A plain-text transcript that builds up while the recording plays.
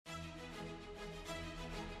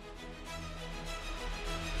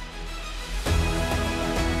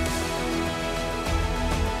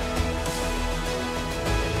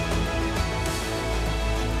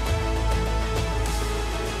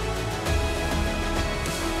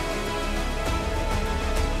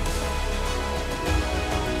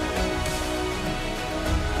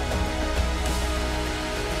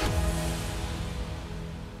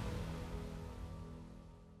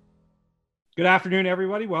Good afternoon,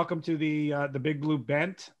 everybody. Welcome to the Big Blue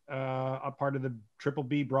Bent, a part of the Triple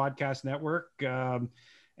B Broadcast Network,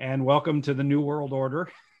 and welcome to the New World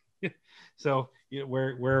Order. So,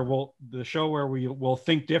 where we'll the show where we will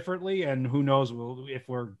think differently, and who knows if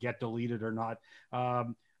we'll get deleted or not.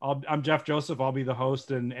 I'm Jeff Joseph. I'll be the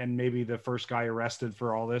host and maybe the first guy arrested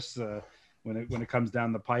for all this when it comes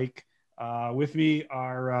down the pike. With me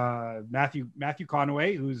are Matthew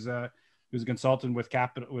Conaway, who's a consultant with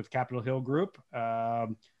Capitol Hill Group,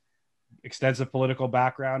 extensive political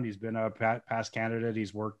background. He's been a past candidate.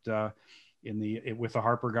 He's worked with the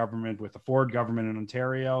Harper government, with the Ford government in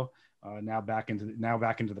Ontario, now back into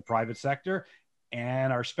the private sector.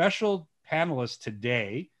 And our special panelist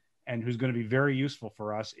today, and who's going to be very useful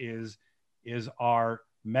for us, is our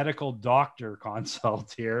medical doctor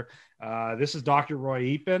consult here. This is Dr. Roy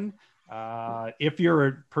Eapen. If you're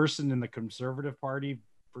a person in the Conservative Party,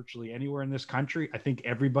 virtually anywhere in this country, I think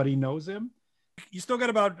everybody knows him. You still got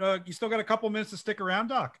a couple minutes to stick around,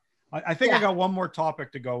 Doc. I think I got one more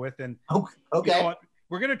topic to go with, and okay, you know what?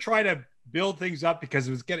 We're going to try to build things up because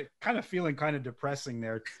it was feeling kind of depressing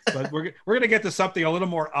there, but we're going to get to something a little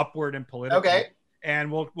more upward and political. Okay. And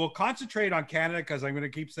we'll concentrate on Canada, because I'm going to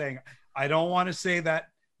keep saying I don't want to say that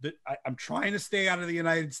I'm trying to stay out of the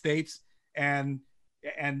United States and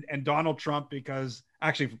Donald Trump, because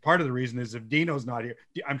actually part of the reason is if Dino's not here,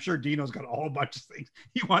 I'm sure Dino's got a whole bunch of things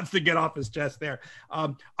he wants to get off his chest there.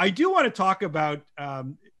 I do want to talk about,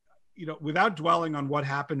 without dwelling on what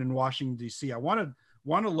happened in Washington, D.C., I want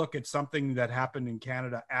to look at something that happened in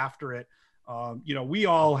Canada after it. We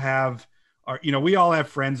all have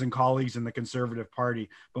friends and colleagues in the Conservative Party,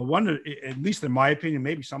 but at least in my opinion,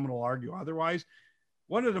 maybe someone will argue otherwise,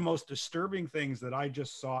 one of the most disturbing things that I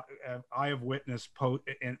just saw, I have witnessed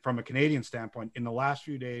from a Canadian standpoint in the last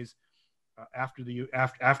few days after the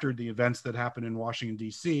events that happened in Washington,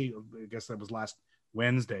 D.C., I guess that was last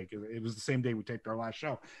Wednesday. It was the same day we taped our last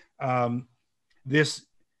show. I'd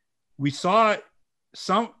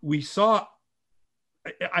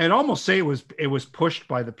almost say it was pushed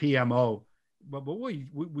by the PMO, but what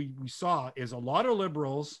we saw is a lot of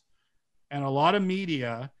liberals and a lot of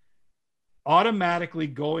media automatically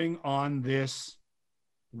going on this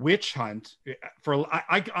witch hunt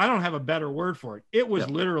I don't have a better word for it. It was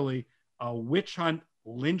literally a witch hunt,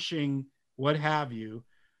 lynching, what have you,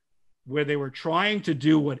 where they were trying to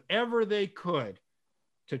do whatever they could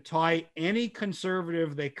to tie any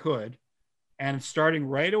conservative they could, and starting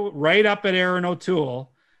right up at Aaron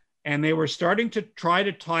O'Toole, and they were starting to try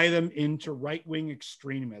to tie them into right-wing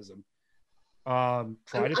extremism. I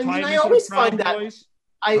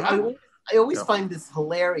always find this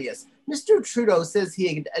hilarious. Mr. Trudeau says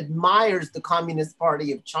he admires the Communist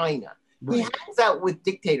Party of China. Right. He hangs out with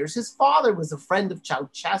dictators. His father was a friend of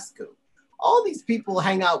Ceausescu. All these people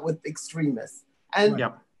hang out with extremists, and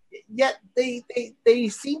yet they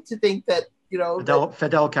seem to think that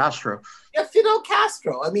Fidel Castro. Yeah, Fidel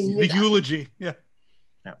Castro. I mean, the eulogy. Yeah.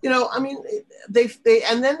 I mean, they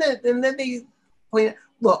point.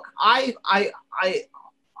 Look, I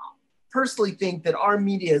personally think that our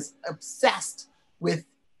media is obsessed with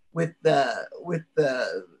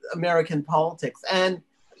the American politics, and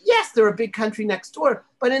yes, they're a big country next door,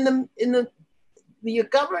 but in the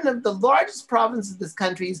government of the largest province of this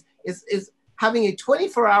country is having a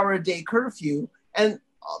 24-hour-a-day curfew, and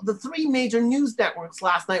the three major news networks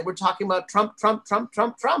last night were talking about Trump.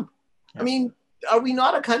 Yeah. I mean, are we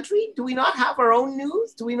not a country? Do we not have our own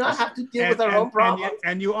news? Do we not have to deal with our own problems?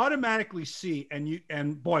 And you automatically see,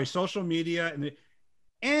 social media, and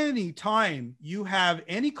any time you have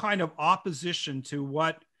any kind of opposition to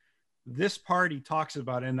what this party talks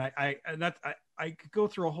about, and I could go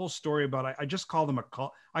through a whole story about it. I just call them a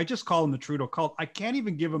cult. I just call them the Trudeau cult. I can't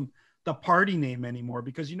even give them the party name anymore,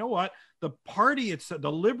 because you know what? The party, it's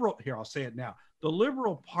the Liberal, here, I'll say it now. The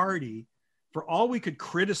Liberal Party, for all we could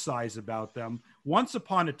criticize about them, once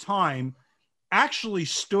upon a time actually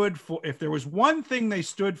stood for, if there was one thing they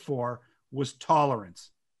stood for, was tolerance.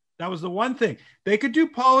 That was the one thing. They could do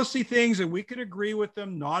policy things and we could agree with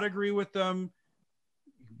them, not agree with them.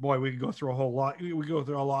 Boy, we could go through a whole lot. We go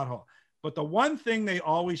through a lot. But the one thing they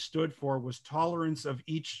always stood for was tolerance of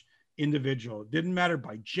each individual. It didn't matter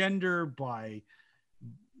by gender, by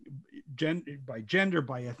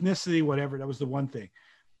ethnicity, whatever. That was the one thing.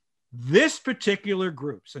 This particular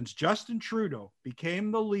group, since Justin Trudeau became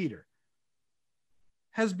the leader,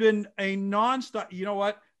 has been a nonstop. You know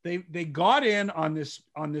what? They got in on this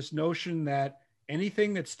notion that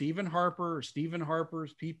anything that Stephen Harper or Stephen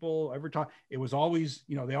Harper's people ever taught, it was always,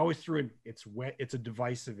 they always threw in, it's a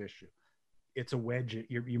divisive issue. It's a wedge.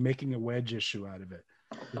 You're making a wedge issue out of it.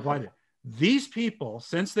 Divided. These people,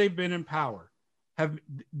 since they've been in power,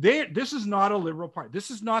 this is not a liberal party.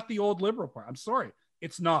 This is not the old liberal party. I'm sorry.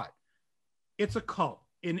 It's not. It's a cult.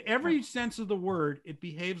 In every sense of the word, it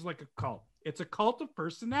behaves like a cult. It's a cult of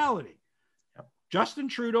personality. Yep. Justin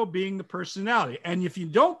Trudeau being the personality. And if you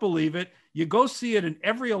don't believe it, you go see it in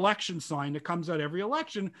every election sign that comes out every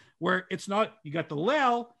election, where it's not, you got the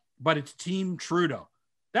Lel, but it's Team Trudeau.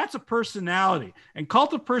 That's a personality. And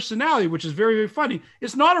cult of personality, which is very, very funny,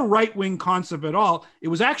 is not a right-wing concept at all. It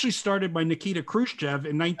was actually started by Nikita Khrushchev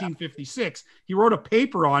in 1956. He wrote a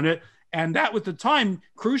paper on it. And that was the time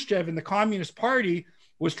Khrushchev and the Communist Party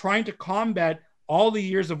was trying to combat all the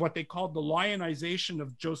years of what they called the lionization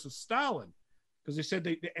of Joseph Stalin. Because they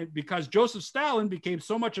said because Joseph Stalin became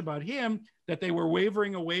so much about him that they were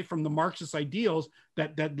wavering away from the Marxist ideals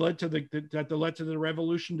that led to the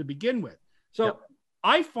revolution to begin with. So yep.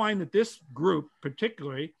 I find that this group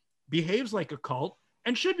particularly behaves like a cult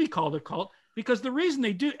and should be called a cult, because the reason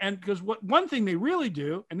they do, and because one thing they really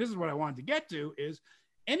do, and this is what I wanted to get to, is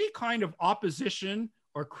any kind of opposition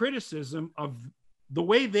or criticism of the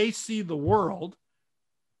way they see the world,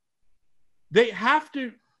 they have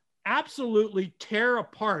to absolutely tear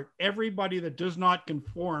apart everybody that does not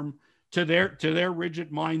conform to their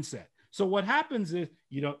rigid mindset. So what happens is,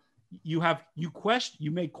 you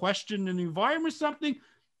may question an environment, something,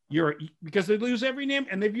 because they lose every name,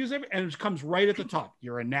 and they've used and it comes right at the top.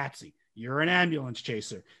 You're a Nazi. You're an ambulance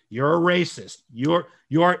chaser. You're a racist.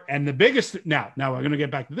 And the biggest, now we're going to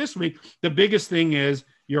get back to this week. The biggest thing is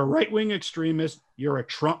you're a right-wing extremist. You're a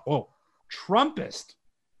Trumpist.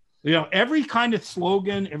 Every kind of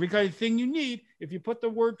slogan, every kind of thing you need, if you put the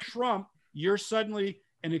word Trump, you're suddenly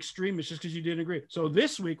an extremist just because you didn't agree. So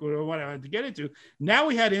this week, what I wanted to get into, now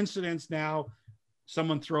we had incidents. Now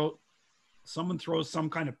someone throws some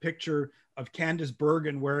kind of picture of Candace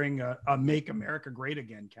Bergen wearing a Make America Great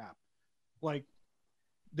Again cap. Like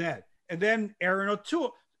that. And then Aaron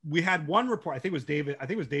O'Toole, we had one report, I think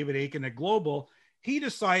it was David Aiken at Global. He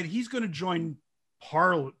decided he's going to join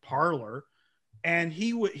Parler, and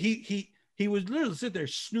he would literally sit there,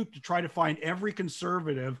 snoop, to try to find every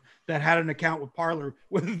conservative that had an account with Parler,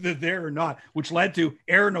 whether they're there or not, which led to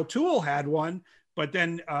Aaron O'Toole had one, but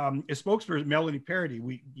then his spokesperson, Melanie Parody,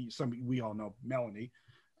 we all know Melanie,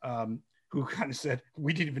 who kind of said,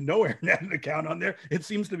 we didn't even know Aaron had an account on there. It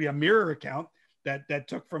seems to be a mirror account that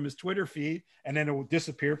took from his Twitter feed, and then it would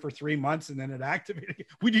disappear for 3 months, and then it activated.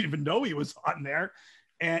 We didn't even know he was on there.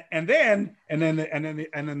 And then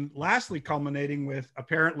lastly, culminating with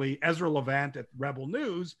apparently Ezra Levant at Rebel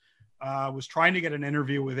News was trying to get an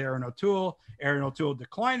interview with Aaron O'Toole. Aaron O'Toole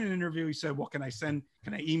declined an interview. He said, well, can I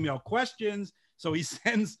email questions? So he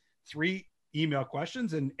sends 3 email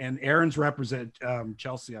questions, and Aaron's represent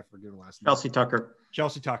Chelsea. I forget the last name. Chelsea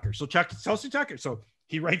Tucker. So Chelsea Tucker. So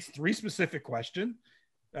he writes 3 specific questions.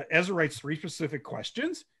 Ezra writes 3 specific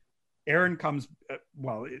questions. Aaron comes,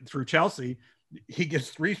 through Chelsea, he gives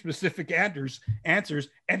 3 specific answers.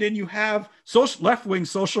 And then you have left-wing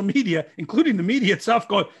social media, including the media itself,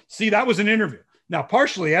 going, see, that was an interview. Now,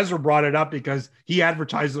 partially Ezra brought it up because he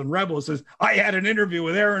advertises on Rebel. It says, I had an interview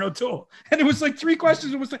with Aaron O'Toole. And it was like 3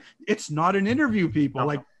 questions. It was like, it's not an interview, people.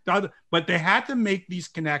 No. But they had to make these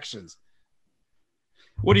connections.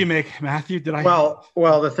 What do you make, Matthew?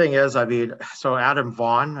 Well, the thing is, so Adam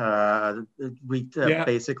Vaughn,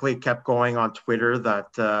 basically kept going on Twitter that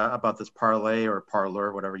about this parlay or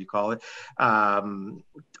parlor, whatever you call it,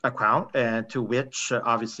 account, and to which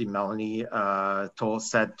obviously Melanie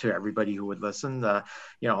said to everybody who would listen,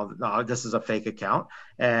 no, this is a fake account,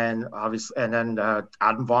 and then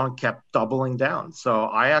Adam Vaughn kept doubling down. So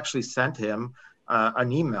I actually sent him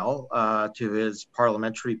an email to his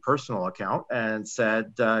parliamentary personal account and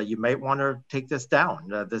said, you might want to take this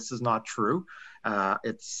down. This is not true.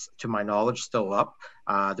 It's, to my knowledge, still up.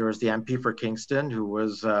 There was the MP for Kingston who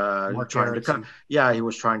was trying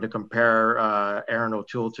to compare Aaron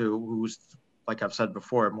O'Toole to, who's, like I've said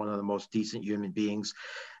before, one of the most decent human beings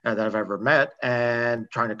that I've ever met,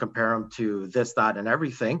 and trying to compare him to this, that, and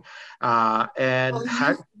everything.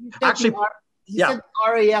 He said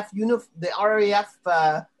RAF the RAF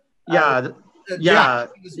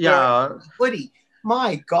hoodie.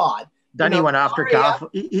 My God. Then he went after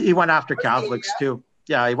Catholic. He went after Catholics too.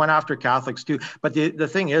 Yeah, he went after Catholics too. But the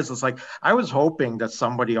thing is, it's like, I was hoping that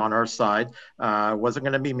somebody on our side, wasn't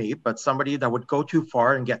going to be me, but somebody that would go too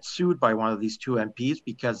far and get sued by one of these 2 MPs,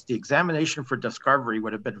 because the examination for discovery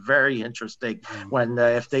would have been very interesting when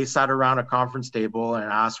if they sat around a conference table and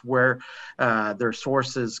asked where their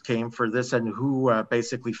sources came for this and who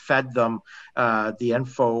basically fed them the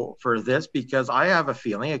info for this, because I have a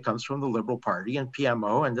feeling it comes from the Liberal Party and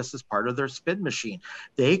PMO, and this is part of their spin machine.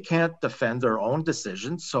 They can't defend their own decision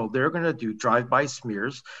decisions. So they're going to do drive-by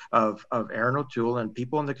smears of Aaron O'Toole and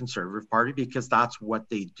people in the Conservative Party because that's what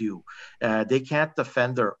they do. They can't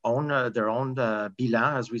defend their own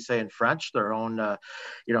bilan, as we say in French, their own,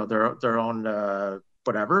 their own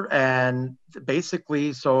whatever. And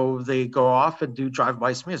basically, so they go off and do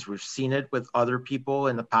drive-by smears. We've seen it with other people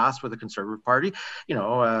in the past with the Conservative Party.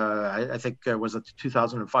 I think it was a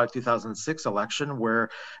 2005, 2006 election where,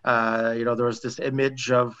 there was this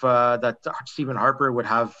image of that Stephen Harper would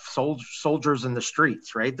have soldiers in the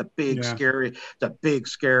streets, right? The big,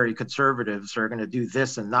 scary conservatives are going to do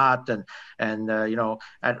this and that. And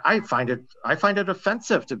I find it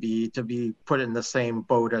offensive to be put in the same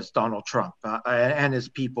boat as Donald Trump and his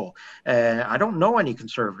people. I don't know any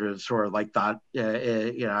conservatives who are like that.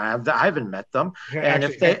 I haven't met them. Yeah, and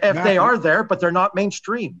actually, if they are there, but they're not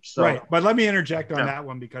mainstream. So. Right. But let me interject on that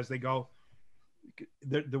one, because they go,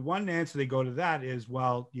 the one answer they go to that is,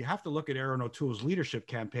 well, you have to look at Aaron O'Toole's leadership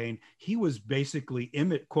campaign. He was basically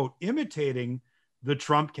imitating the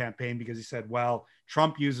Trump campaign, because he said, well,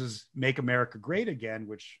 Trump uses "Make America Great Again,"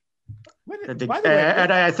 which, by the way,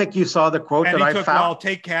 and I think you saw the quote that I found. Well,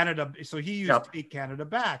 take Canada. So he used "Take Canada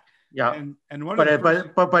Back." Yeah, and one but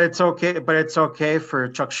it's okay. But it's okay for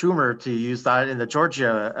Chuck Schumer to use that in the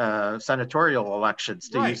Georgia senatorial elections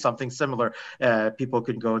to use something similar. People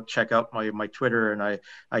can go check out my Twitter, and I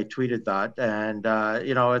tweeted that, and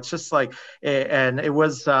it's just like, and it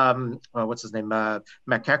was what's his name,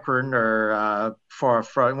 McEachern, or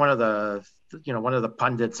for one of the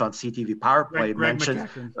pundits on CTV Power Play mentioned,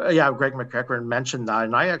 Greg McEachern mentioned that,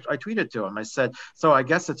 and I tweeted to him. I said, so I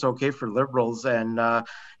guess it's okay for liberals and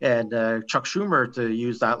Chuck Schumer to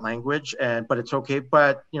use that language, but it's okay,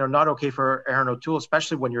 but not okay for Aaron O'Toole,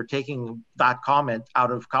 especially when you're taking that comment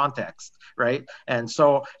out of context, right? And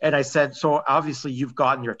I said, so obviously you've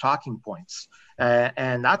gotten your talking points.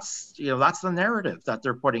 And that's the narrative that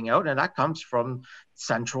they're putting out, and that comes from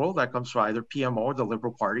Central, that comes from either PMO, the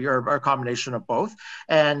Liberal Party, or a combination of both.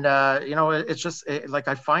 And it's just like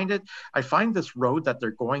I find this road that they're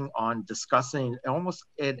going on discussing almost,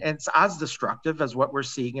 and it's as destructive as what we're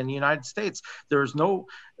seeing in the United States. There's no,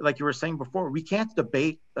 like you were saying before, we can't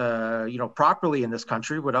debate properly in this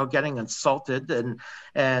country without getting insulted, and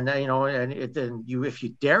if you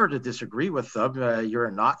dare to disagree with them, you're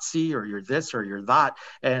a Nazi, or you're this, or you're that.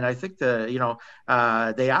 And I think they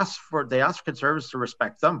ask for conservatives to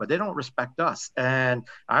respect them, but they don't respect us. And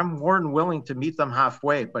I'm more than willing to meet them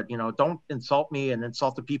halfway, but don't insult me and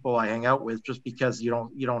insult the people I hang out with just because you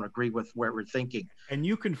don't agree with what we're thinking. And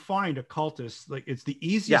you can find a cultist, like, it's the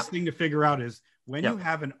easiest thing to figure out is when you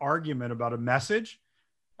have an argument about a message,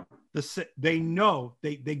 they know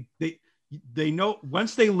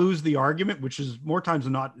once they lose the argument, which is more times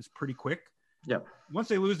than not is pretty quick. Yeah. Once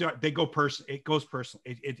they lose they go personal. It goes personal.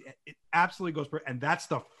 It absolutely goes personal. And that's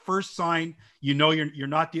the first sign you're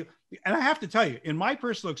not dealing. And I have to tell you, in my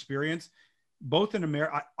personal experience, both in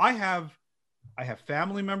America, I have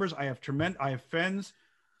family members, I have friends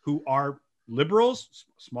who are liberals,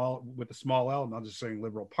 small with a small L. I'm not just saying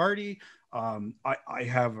Liberal Party. I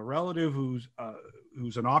have a relative who's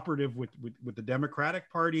an operative with the Democratic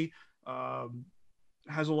Party,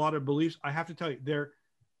 has a lot of beliefs. I have to tell you, they're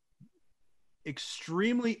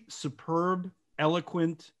extremely superb,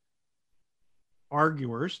 eloquent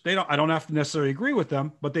arguers. I don't have to necessarily agree with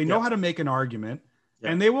them, but they know how to make an argument,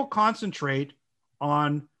 and they will concentrate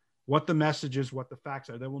on what the message is, what the facts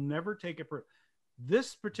are. They will never take it for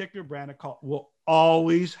this particular brand of call will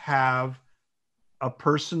always have a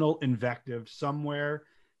personal invective somewhere.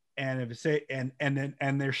 And if it say,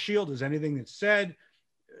 and their shield is anything that's said,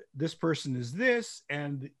 this person is this,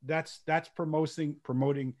 and that's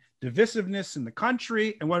promoting divisiveness in the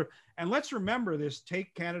country and what. And let's remember this: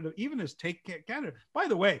 Take Canada, even as Take Canada. By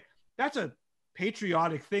the way, that's a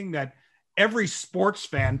patriotic thing that every sports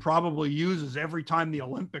fan probably uses every time the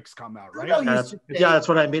Olympics come out, right? That's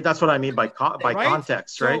what I mean. That's what I mean by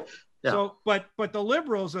context, right? Yeah. So, but the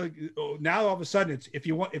liberals now all of a sudden it's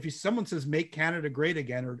if someone says "Make Canada Great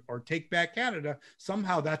Again" or "Take Back Canada,"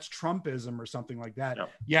 somehow that's Trumpism or something like that. Yeah.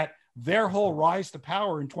 Yet their whole rise to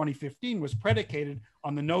power in 2015 was predicated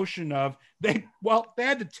on the notion of they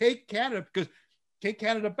had to take Canada because take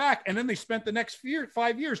Canada back, and then they spent the next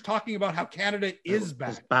 5 years talking about how Canada is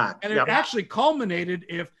back. And it actually culminated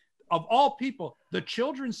of all people, the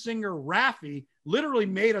children's singer Raffi literally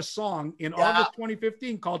made a song in August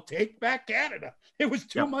 2015 called "Take Back Canada." It was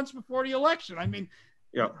 2 months before the election. I mean,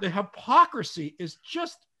 the hypocrisy is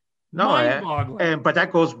just No, but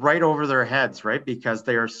that goes right over their heads, right? Because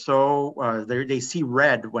they are so they see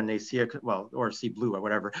red when they see or see blue or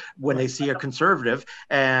whatever when they see a conservative,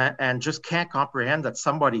 and just can't comprehend that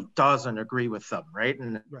somebody doesn't agree with them, right?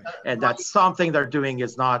 And that something they're doing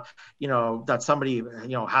is not, that somebody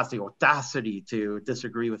has the audacity to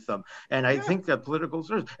disagree with them. And I think that political,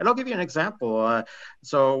 and I'll give you an example.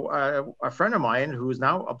 So a friend of mine who is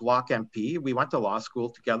now a Bloc MP, we went to law school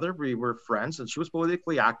together. We were friends, and she was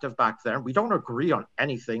politically active back then. We don't agree on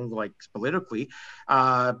anything like politically,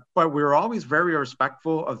 but we were always very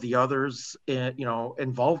respectful of the others,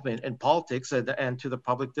 involvement in politics and to the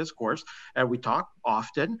public discourse. And we talk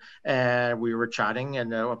often, and we were chatting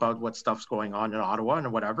about what stuff's going on in Ottawa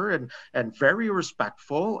and whatever, and very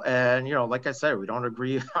respectful. And like I said, we don't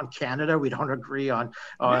agree on Canada, we don't agree on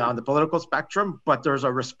the political spectrum, but there's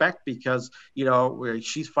a respect because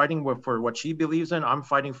she's fighting for what she believes in, I'm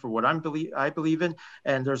fighting for what I believe in,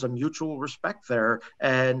 and there's a mutual respect there.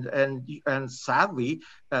 And sadly,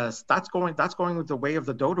 that's going with the way of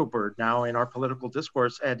the dodo bird now in our political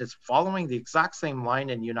discourse, and it's following the exact same line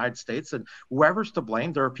in the United States. And whoever's to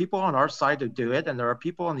blame, there are people on our side who do it, and there are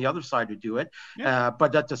people on the other side who do it.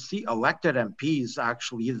 But that to see elected MPs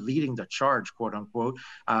actually leading the charge, quote unquote,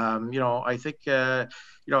 I think. And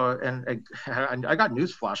I got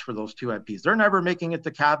newsflash for those two MPs. They're never making it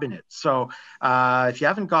to cabinet. So if you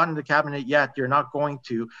haven't gotten to cabinet yet, you're not going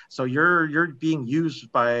to. So you're being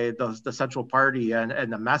used by the Central Party and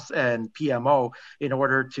the mess and PMO in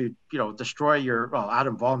order to destroy your. Well,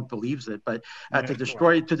 Adam Vaughan believes it, but to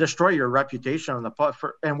destroy your reputation on the.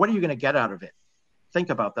 And what are you going to get out of it? Think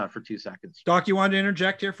about that for 2 seconds. Doc, you wanted to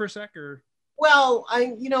interject here for a sec, or? Well,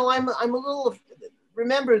 I'm a little.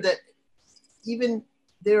 Remember that even.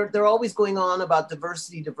 They're always going on about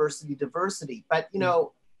diversity, but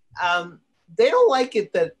they don't like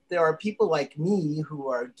it that there are people like me who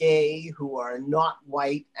are gay, who are not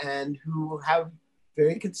white, and who have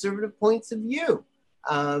very conservative points of view.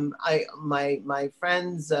 My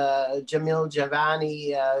friends Jamil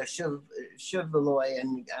Javani, Shiv Valoy,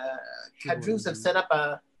 and Kadrus have set up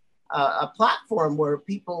a platform where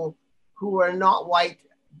people who are not white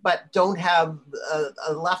but don't have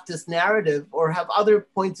a leftist narrative or have other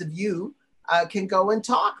points of view can go and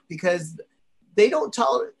talk, because they don't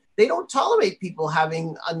tolerate people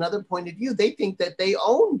having another point of view. They think that they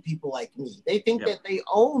own people like me. They think that they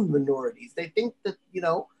own minorities. They think that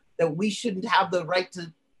that we shouldn't have the right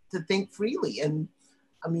to think freely. And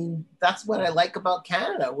I mean, that's what I like about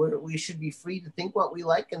Canada, where we should be free to think what we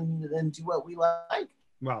like and do what we like.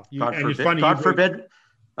 Well, God forbid.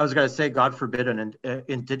 I was going to say, God forbid an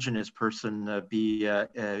Indigenous person be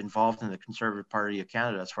involved in the Conservative Party of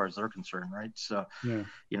Canada, as far as they're concerned, right? So,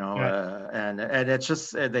 and it's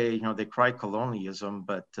just they cry colonialism,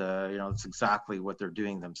 but it's exactly what they're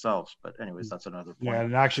doing themselves. But anyways, that's another point. Yeah,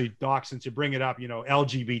 and actually, Doc, since you bring it up,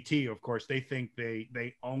 LGBT, of course, they think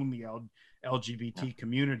they own the LGBT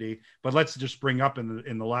community. But let's just bring up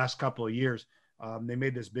in the last couple of years. They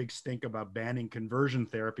made this big stink about banning conversion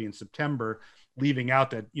therapy in September, leaving out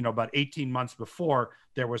that, about 18 months before,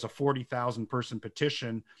 there was a 40,000 person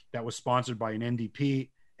petition that was sponsored by an NDP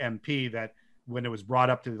MP that when it was brought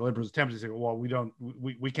up to the Liberals' attempts, they said, well,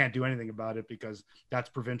 we can't do anything about it because that's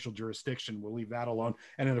provincial jurisdiction. We'll leave that alone.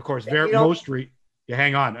 And then, of course, hang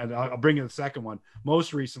on, and I'll bring you the second one.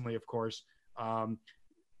 Most recently, of course, our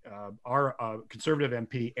conservative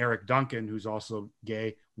MP, Eric Duncan, who's also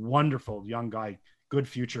gay, wonderful young guy, good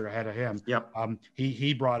future ahead of him. Yep.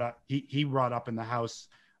 He brought up in the House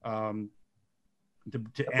to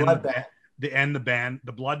end the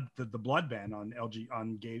blood ban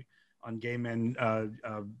on gay men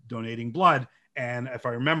donating blood. And if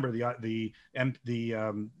I remember, the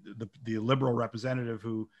Liberal representative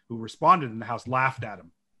who responded in the House laughed at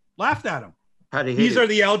him. These are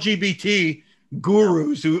the LGBT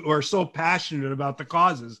gurus who are so passionate about the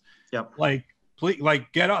causes. Yep.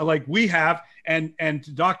 Get out, like we have, and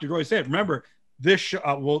Dr. Goy said, remember this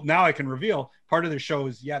show, now I can reveal part of the show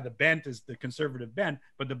is, the bent is the conservative bent,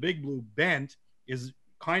 but the Big Blue Bent is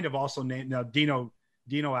kind of also named, now Dino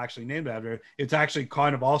actually named it after, it's actually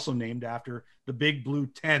kind of also named after the Big Blue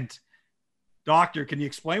Tent. Doctor, can you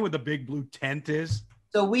explain what the Big Blue Tent is?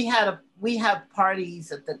 So we have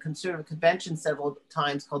parties at the Conservative Convention several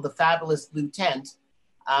times called the Fabulous Blue Tent,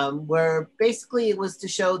 where basically it was to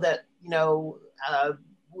show that,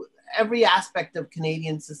 every aspect of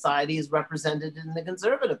Canadian society is represented in the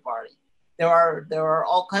Conservative Party. There are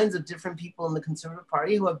all kinds of different people in the Conservative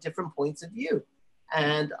Party who have different points of view.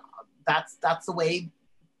 And that's the way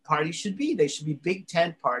parties should be. They should be big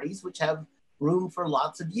tent parties, which have room for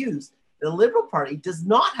lots of views. The Liberal Party does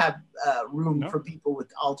not have room for people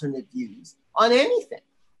with alternate views on anything,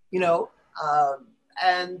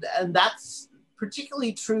 and that's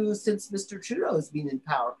particularly true since Mr. Trudeau has been in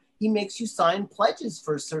power. He makes you sign pledges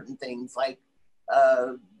for certain things like,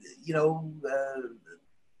 the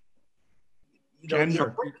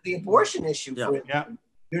abortion issue. For it. Yeah.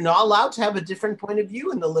 You're not allowed to have a different point of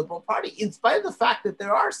view in the Liberal Party, in spite of the fact that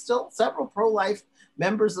there are still several pro-life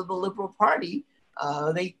members of the Liberal Party.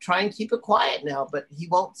 They try and keep it quiet now, but he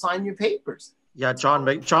won't sign your papers. Yeah, John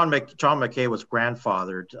McKay was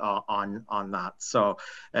grandfathered on that. So,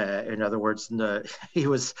 in other words, he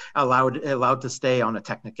was allowed to stay on a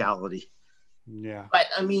technicality. Yeah. But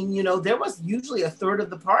I mean, there was usually a third of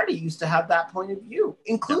the party used to have that point of view,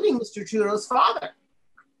 including Mr. Trudeau's father.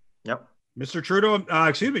 Yep. Mr. Trudeau,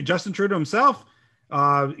 Justin Trudeau himself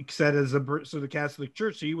said as the Catholic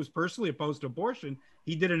Church, he was personally opposed to abortion.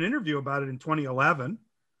 He did an interview about it in 2011.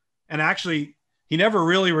 And actually, he never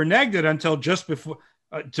really reneged it until just before,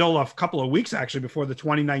 until a couple of weeks actually before the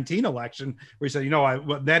 2019 election, where he said,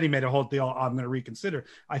 then he made a whole deal. I'm going to reconsider.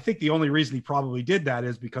 I think the only reason he probably did that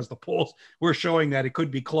is because the polls were showing that it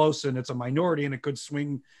could be close and it's a minority and it could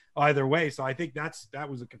swing either way. So I think that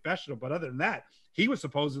was a confessional. But other than that, he was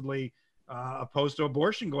supposedly opposed to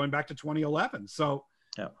abortion going back to 2011. So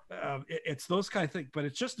it's those kind of things. But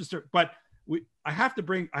it's just but. I have to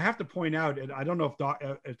point out, and I don't know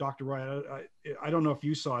if Dr. Roy, I don't know if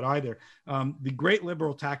you saw it either. The great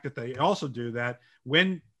liberal tactic they also do that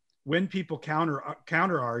when people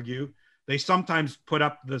counter argue, they sometimes put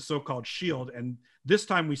up the so-called shield. And this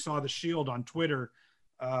time we saw the shield on Twitter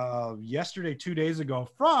yesterday, 2 days ago,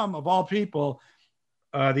 from, of all people,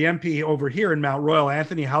 the MP over here in Mount Royal,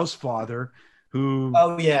 Anthony Housefather, who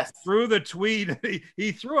threw the tweet.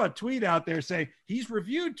 He threw a tweet out there saying he's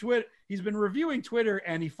reviewed Twitter. He's been reviewing Twitter,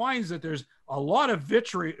 and he finds that there's a lot of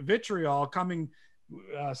vitriol coming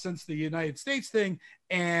since the United States thing,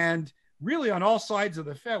 and really on all sides of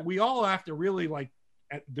the fence. We all have to really, like,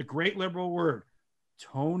 at the great liberal word,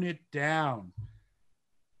 tone it down.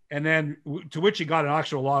 And then to which he got an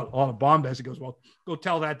actual lot of bombast. He goes, well, go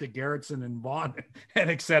tell that to Gerritsen and Vaughan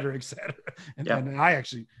and et cetera, et cetera. And I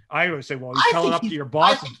always say, well, you tell it up to your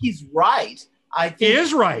boss. I think he's right. He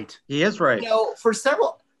is right. He is right.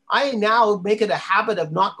 I now make it a habit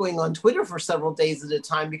of not going on Twitter for several days at a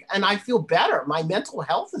time, and I feel better. My mental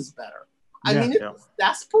health is better.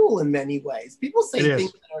 That's cool in many ways. People say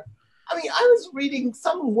things that are, I was reading,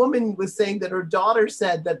 some woman was saying that her daughter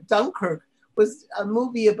said that Dunkirk was a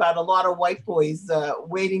movie about a lot of white boys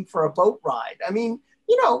waiting for a boat ride.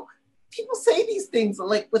 People say these things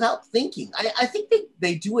like without thinking. I think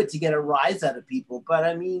they do it to get a rise out of people. But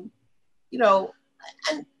and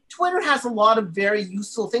Twitter has a lot of very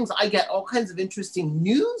useful things. I get all kinds of interesting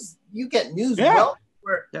news. You get news well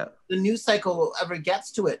where the news cycle ever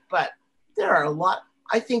gets to it. But there are a lot.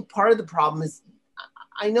 I think part of the problem is,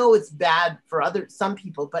 I know it's bad for some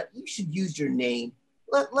people, but you should use your name.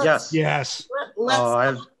 Let's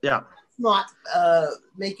not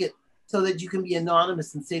make it so that you can be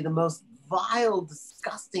anonymous and say the most vile,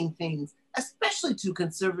 disgusting things, especially to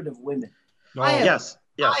conservative women.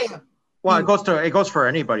 Well, it goes for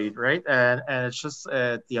anybody, right? And it's just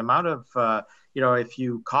the amount of if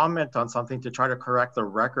you comment on something to try to correct the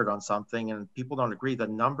record on something and people don't agree, the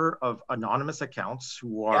number of anonymous accounts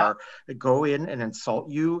who are go in and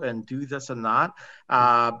insult you and do this and that,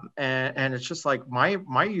 and it's just like my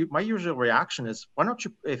usual reaction is, why don't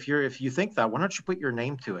you, if you think that, why don't you put your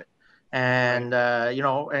name to it, and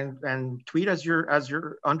and tweet as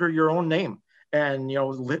your under your own name, and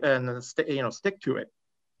stick to it.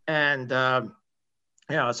 And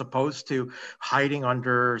as opposed to hiding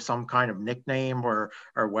under some kind of nickname or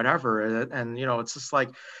whatever. And it's just like,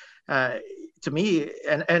 to me,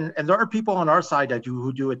 and there are people on our side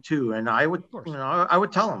who do it too. And I would, I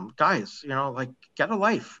would tell them, guys, get a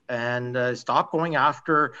life and stop going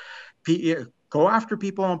after, go after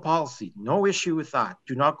people on policy. No issue with that.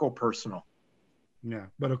 Do not go personal. Yeah.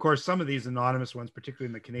 But of course, some of these anonymous ones, particularly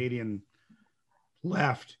in the Canadian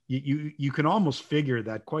left, you can almost figure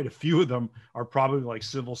that quite a few of them are probably like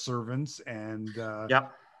civil servants and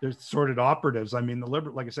they're sorted operatives. I mean,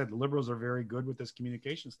 like I said, the liberals are very good with this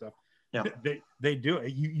communication stuff. Yeah, they do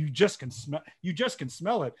it. You just can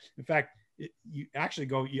smell it. In fact, you actually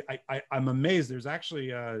go. I'm amazed. There's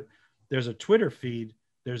actually there's a Twitter feed.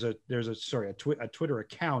 There's a Twitter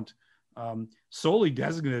account solely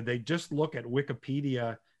designated. They just look at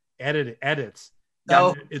Wikipedia edits.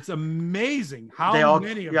 It's amazing how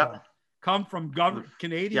many of them come from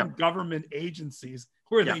Canadian government agencies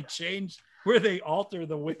where they changed where they alter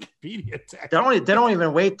the Wikipedia text. They don't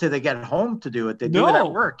even wait till they get home to do it. They do it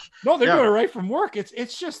at work. No, they're doing it right from work.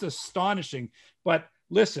 It's just astonishing. But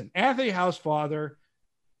listen, Anthony Housefather,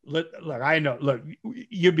 look, I know, look,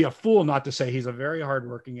 you'd be a fool not to say he's a very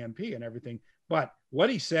hardworking MP and everything. But what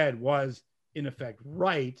he said was, in effect,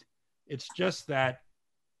 right. It's just that,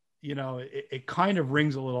 you know, it kind of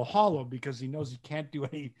rings a little hollow because he knows he can't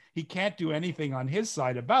do anything on his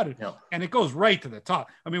side about it. No. And it goes right to the top.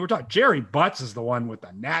 I mean, we're talking Jerry Butts is the one with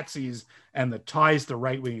the Nazis and the ties to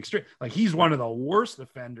right-wing extreme. Like, he's one of the worst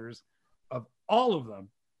offenders of all of them.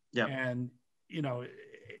 Yeah. And, you know,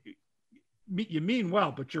 you mean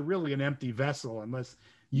well, but you're really an empty vessel unless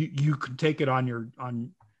you can take it on your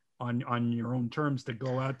own terms to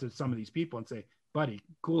go out to some of these people and say, buddy,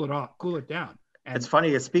 cool it down. And it's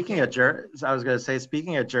funny. Speaking of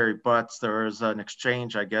Jerry Butts, there was an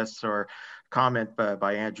exchange, I guess, or comment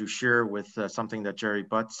by Andrew Scheer with something that Jerry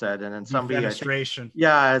Butts said, and then somebody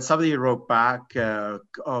somebody wrote back,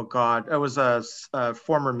 oh God, it was a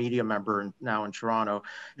former media member now in Toronto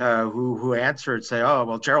who answered, say, oh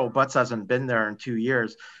well, Gerald Butts hasn't been there in 2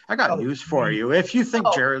 years. I got news for you. If you think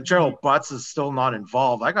Gerald Butts is still not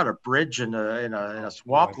involved, I got a bridge in a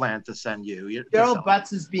swampland to send you. Gerald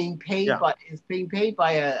Butts is being paid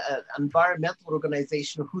by an environmental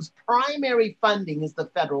organization whose primary funding is the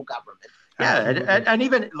federal government. Yeah, and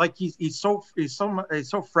even like he's so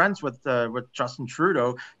friends with Justin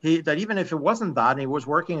Trudeau that even if it wasn't that and he was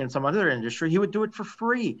working in some other industry, he would do it for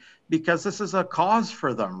free because this is a cause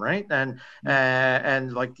for them, right?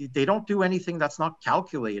 And like they don't do anything that's not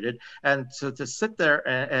calculated. And so to sit there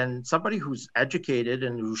and somebody who's educated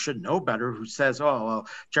and who should know better, who says, oh well,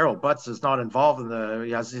 Gerald Butts is not involved in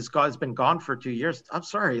he's been gone for 2 years. I'm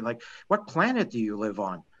sorry, like what planet do you live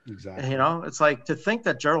on? Exactly. You know, it's like to think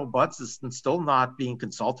that Gerald Butts is still not being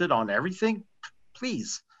consulted on everything.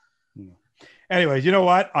 Please. Anyways, you know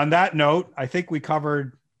what? On that note, I think we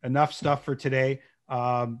covered enough stuff for today.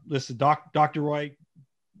 Listen, Dr. Roy,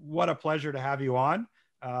 what a pleasure to have you on.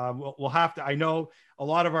 We'll have to. I know a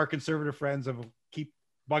lot of our conservative friends have keep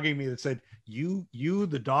bugging me that said you,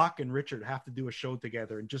 the doc, and Richard have to do a show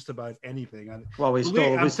together and just about anything. Well, we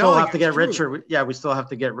still have to get Richard. Yeah, we still have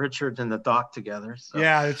to get Richard and the doc together. So.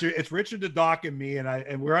 Yeah, it's Richard, the doc, and me,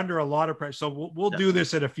 and we're under a lot of pressure. So we'll do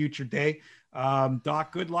this at a future day.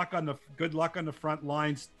 Doc, good luck on the front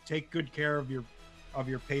lines. Take good care of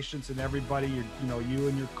your patients and everybody. You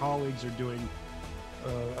and your colleagues are doing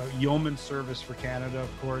a yeoman service for Canada,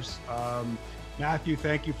 of course. Matthew,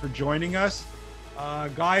 thank you for joining us.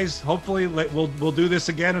 Guys, hopefully we'll do this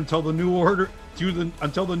again until the new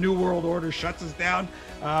world order shuts us down.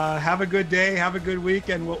 Have a good day, have a good week,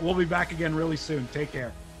 and we'll be back again really soon. Take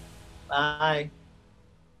care. Bye.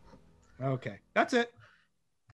 Okay, that's it.